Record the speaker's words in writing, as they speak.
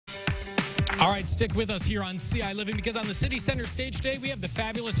All right, stick with us here on CI Living, because on the City Center stage today, we have the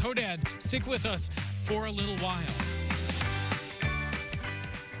fabulous Hoedads. Stick with us for a little while.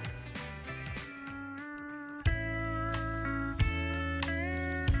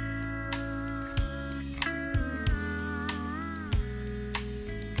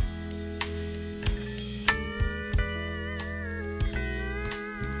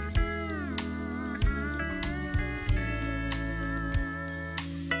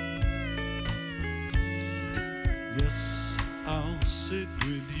 Yes, I'll sit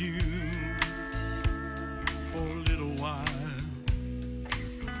with you for a little while,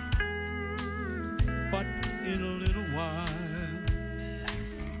 but in a little while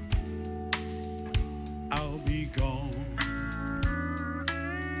I'll be gone.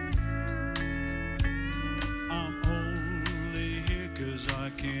 I'm only here 'cause I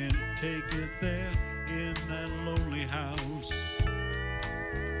can't take it there in that lonely house.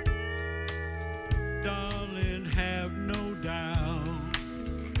 Darling, have no doubt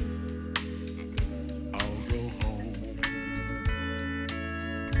I'll go home.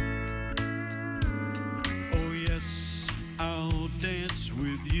 Oh yes, I'll dance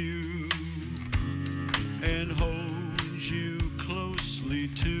with you and hold you closely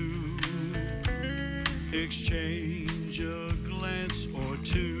too. Exchange a glance or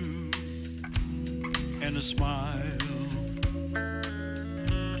two and a smile.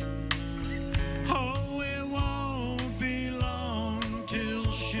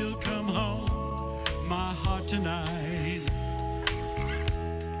 My heart tonight.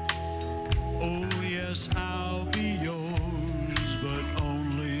 Oh yes, I'll be yours, but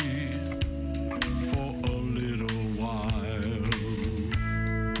only for a little while.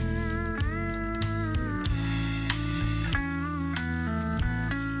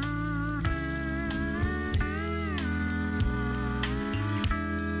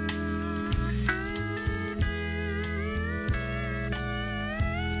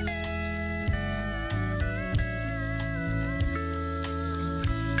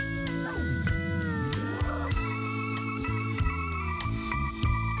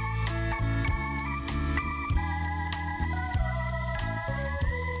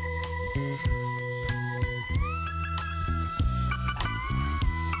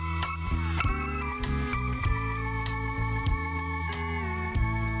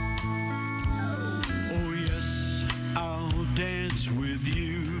 Dance with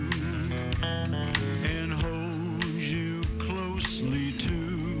you and hold you closely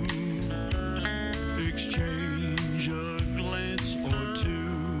too. Exchange a glance or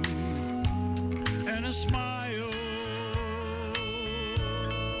two and a smile.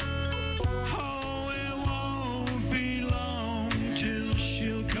 Oh, it won't be long till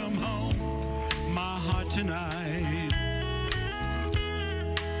she'll come home. My heart tonight.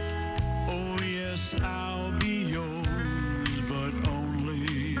 Oh yes, I'll be yours, but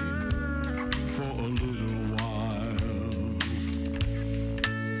only for a little while.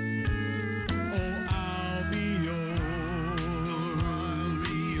 Oh, I'll be yours. I'll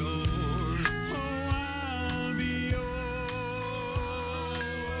be yours. Oh, I'll be yours.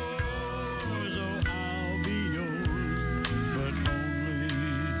 Oh, I'll be yours, but only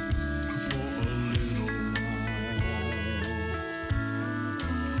for a little while.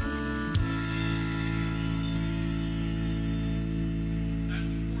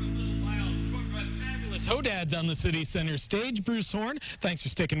 Hoedads on the City Center stage. Bruce Horn, thanks for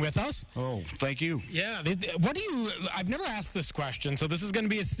sticking with us. Oh, thank you. Yeah, what do you, I've never asked this question, so this is going to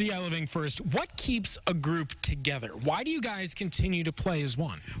be a CI Living first. What keeps a group together? Why do you guys continue to play as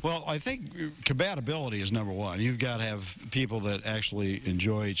one? Well, I think compatibility is number one. You've got to have people that actually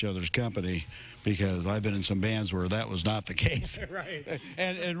enjoy each other's company, because I've been in some bands where that was not the case. Right.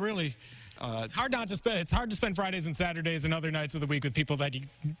 And really, it's hard not to spend. It's hard to spend Fridays and Saturdays and other nights of the week with people that you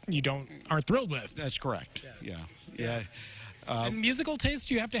aren't thrilled with. That's correct. Yeah. And musical taste,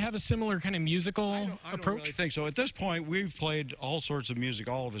 do you have to have a similar kind of musical approach? I don't really think so. At this point, we've played all sorts of music.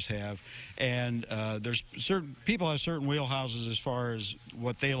 All of us have, and there's certain people have certain wheelhouses as far as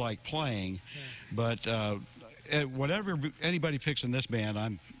what they like playing. Yeah. But whatever anybody picks in this band,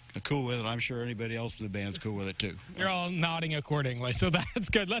 I'm cool with it. I'm sure anybody else in the band's cool with it too. You're all nodding accordingly, so that's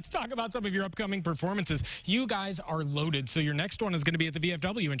good. Let's talk about some of your upcoming performances. You guys are loaded, so your next one is going to be at the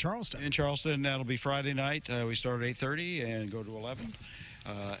VFW in Charleston. In Charleston, that'll be Friday night. We start at 8:30 and go to 11.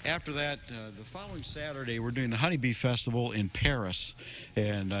 After that, the following Saturday, we're doing the Honeybee Festival in Paris,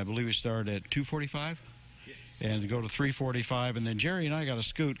 and I believe we start at 2:45. and go to 3:45, and then Jerry and I got to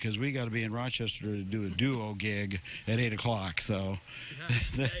scoot because we got to be in Rochester to do a duo gig at 8 o'clock. So,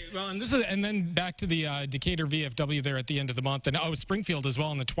 well, and then back to the Decatur VFW there at the end of the month, and Springfield as well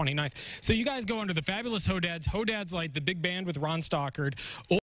on the 29th. So you guys go under the fabulous Hoedads. Hoedads, like the big band with Ron Stockard.